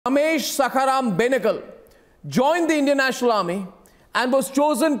Ramesh Benegal joined the Indian National Army and was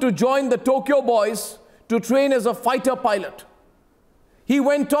chosen to join the Tokyo Boys to train as a fighter pilot. He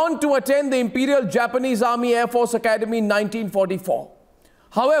went on to attend the Imperial Japanese Army Air Force Academy in 1944.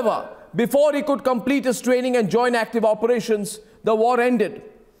 However, before he could complete his training and join active operations, the war ended.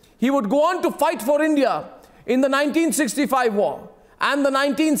 He would go on to fight for India in the 1965 war and the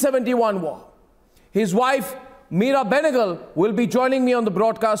 1971 war. His wife, Meera Benegal, will be joining me on the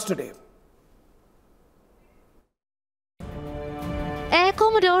broadcast today. Air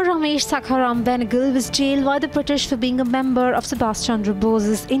Commodore Ramesh Benegal was jailed by the British for being a member of Subhash Chandra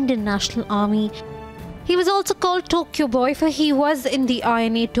Bose's Indian National Army. He was also called Tokyo Boy for he was in the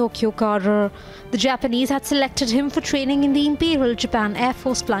INA Tokyo Corps. The Japanese had selected him for training in the Imperial Japan Air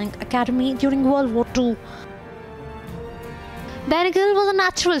Force Flying Academy during World War II. Benegal was a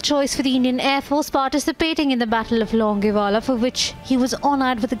natural choice for the Indian Air Force, participating in the Battle of Longewala, for which he was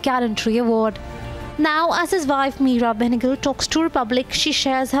honoured with the Gallantry Award. Now, as his wife Meera Benegal talks to Republic, she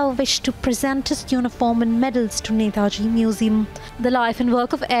shares her wish to present his uniform and medals to Netaji Museum. The life and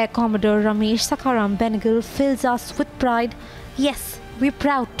work of Air Commodore Ramesh Benegal fills us with pride. Yes, we're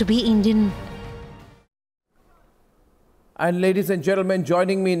proud to be Indian. And ladies and gentlemen,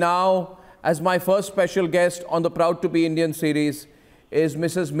 joining me now as my first special guest on the Proud to be Indian series is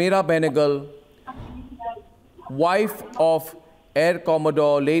Mrs. Meera Benegal, wife of Air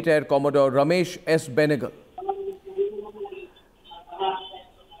Commodore, late Air Commodore Ramesh S. Benegal.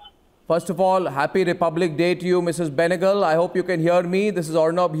 First of all, happy Republic Day to you, Mrs. Benegal. I hope you can hear me. This is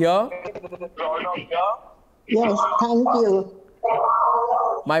Arnab here. Yes, thank you.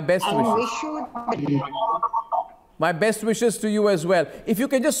 My best wishes. My best wishes to you as well. If you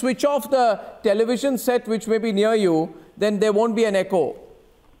can just switch off the television set which may be near you, then there won't be an echo.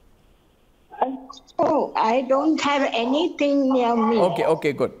 Oh, I don't have anything near me.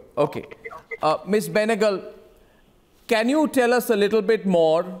 Okay, good. Okay. Ms. Benegal, can you tell us a little bit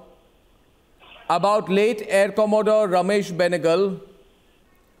more about late Air Commodore Ramesh Benegal,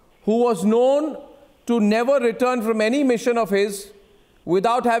 who was known to never return from any mission of his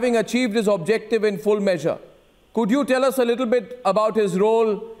without having achieved his objective in full measure? Could you tell us a little bit about his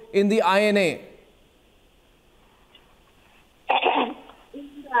role in the INA?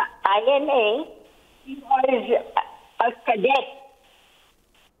 In the INA, he was a cadet,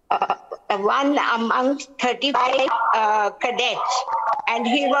 one amongst 35 cadets, and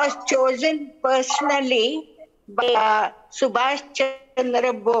he was chosen personally by Subhash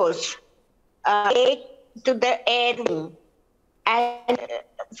Chandra Bose to the Air Wing. And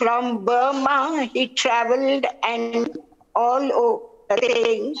from Burma, he traveled and all over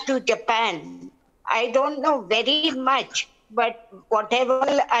to Japan. I don't know very much, but whatever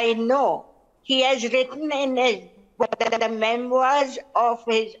I know, he has written in the memoirs of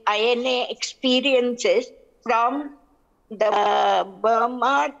his INA experiences from the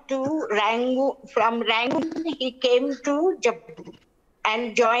Burma to Rangoon. From Rangoon, he came to Japan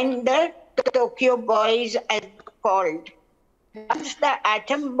and joined the Tokyo Boys, as called. Once the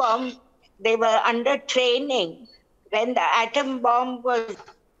atom bomb, they were under training. When the atom bomb was,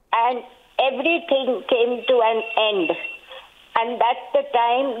 and everything came to an end. And that's the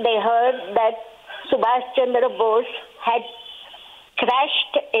time they heard that Subhash Chandra Bose had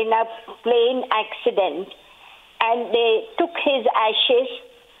crashed in a plane accident. And they took his ashes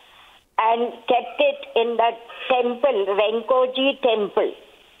and kept it in the temple, Renkoji temple.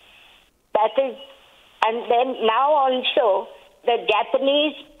 That is, and then now also, the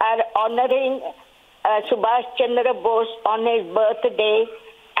Japanese are honoring Subhash Chandra Bose on his birthday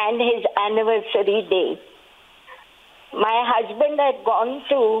and his anniversary day. My husband had gone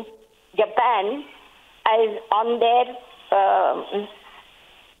to Japan as on their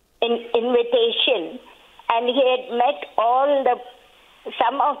invitation, and he had met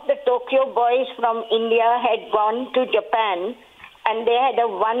some of the Tokyo boys from India had gone to Japan, and they had a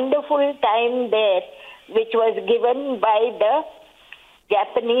wonderful time there, which was given by the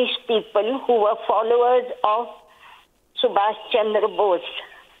Japanese people who were followers of Subhash Chandra Bose.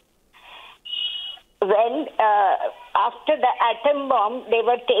 When, after the atom bomb, they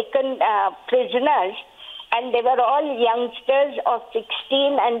were taken prisoners, and they were all youngsters of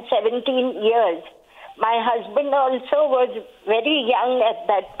 16 and 17 years. My husband also was very young at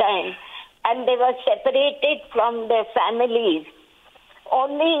that time, and they were separated from their families.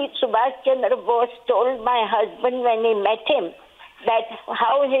 Only Subhash Chandra Bose told my husband when he met him that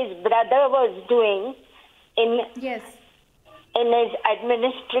how his brother was doing in his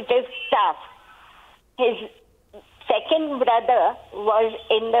administrative staff. His second brother was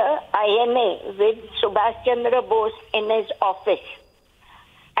in the INA with Subhash Chandra Bose in his office.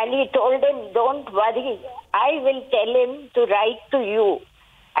 And he told him, don't worry, I will tell him to write to you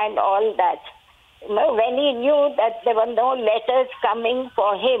and all that. You know, when he knew that there were no letters coming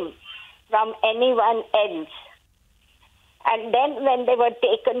for him from anyone else. And then when they were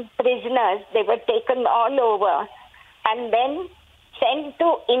taken prisoners, they were taken all over and then sent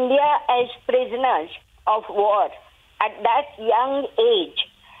to India as prisoners of war at that young age.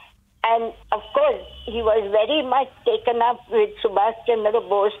 And of course, he was very much taken up with Subhash Chandra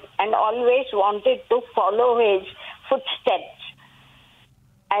Bose and always wanted to follow his footsteps.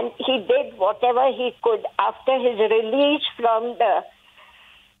 And he did whatever he could after his release from the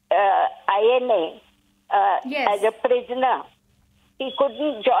INA as a prisoner. He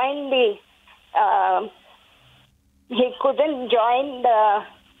couldn't join the. He couldn't join the.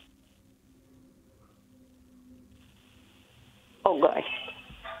 Oh God.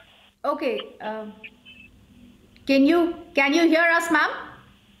 Okay. Can you hear us, ma'am?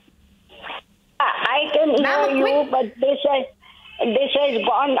 I can hear you, but this has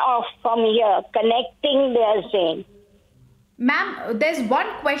gone off from here. Connecting, they are saying. Ma'am, there's one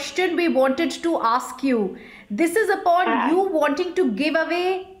question we wanted to ask you. This is upon you wanting to give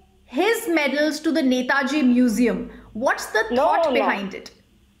away his medals to the Netaji Museum. What's the thought behind it?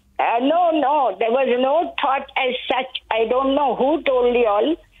 No, there was no thought as such. I don't know who told you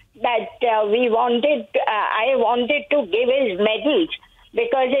all that I wanted to give his medals,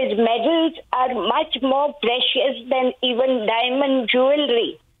 because his medals are much more precious than even diamond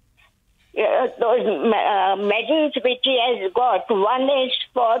jewelry. Those medals which he has got, one is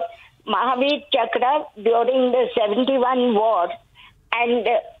for Mahavir Chakra during the 71 war, and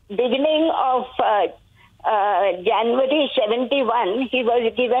beginning of January 71, he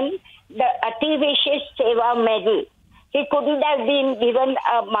was given the Ati Vishesh Seva medal. He couldn't have been given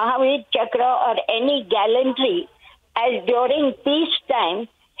a Mahavir Chakra or any gallantry, as during peacetime,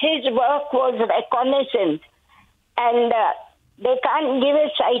 his work was reconnaissance. And they can't give a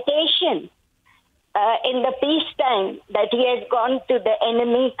citation in the peacetime that he has gone to the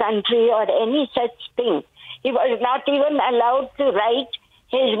enemy country or any such thing. He was not even allowed to write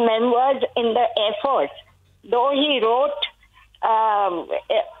his memoirs in the Air Force, though he wrote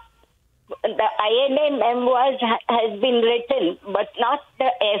the INA memoirs has been written, but not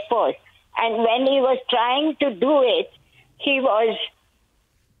the Air Force. And when he was trying to do it, he was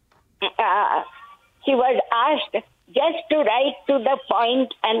asked just to write to the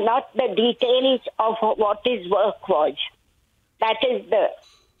point and not the details of what his work was. That is the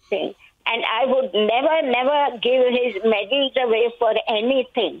thing. And I would never give his medals away for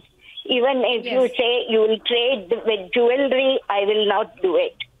anything. Even if you say you will trade with jewelry, I will not do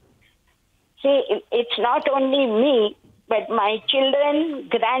it. See, it's not only me, but my children,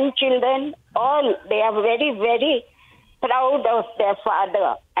 grandchildren, all, they are very, very proud of their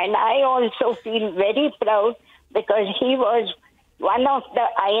father. And I also feel very proud because he was one of the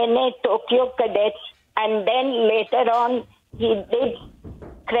INA Tokyo cadets. And then later on, he did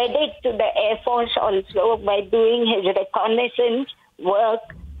credit to the Air Force also by doing his reconnaissance work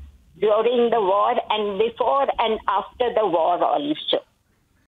during the war and before and after the war also.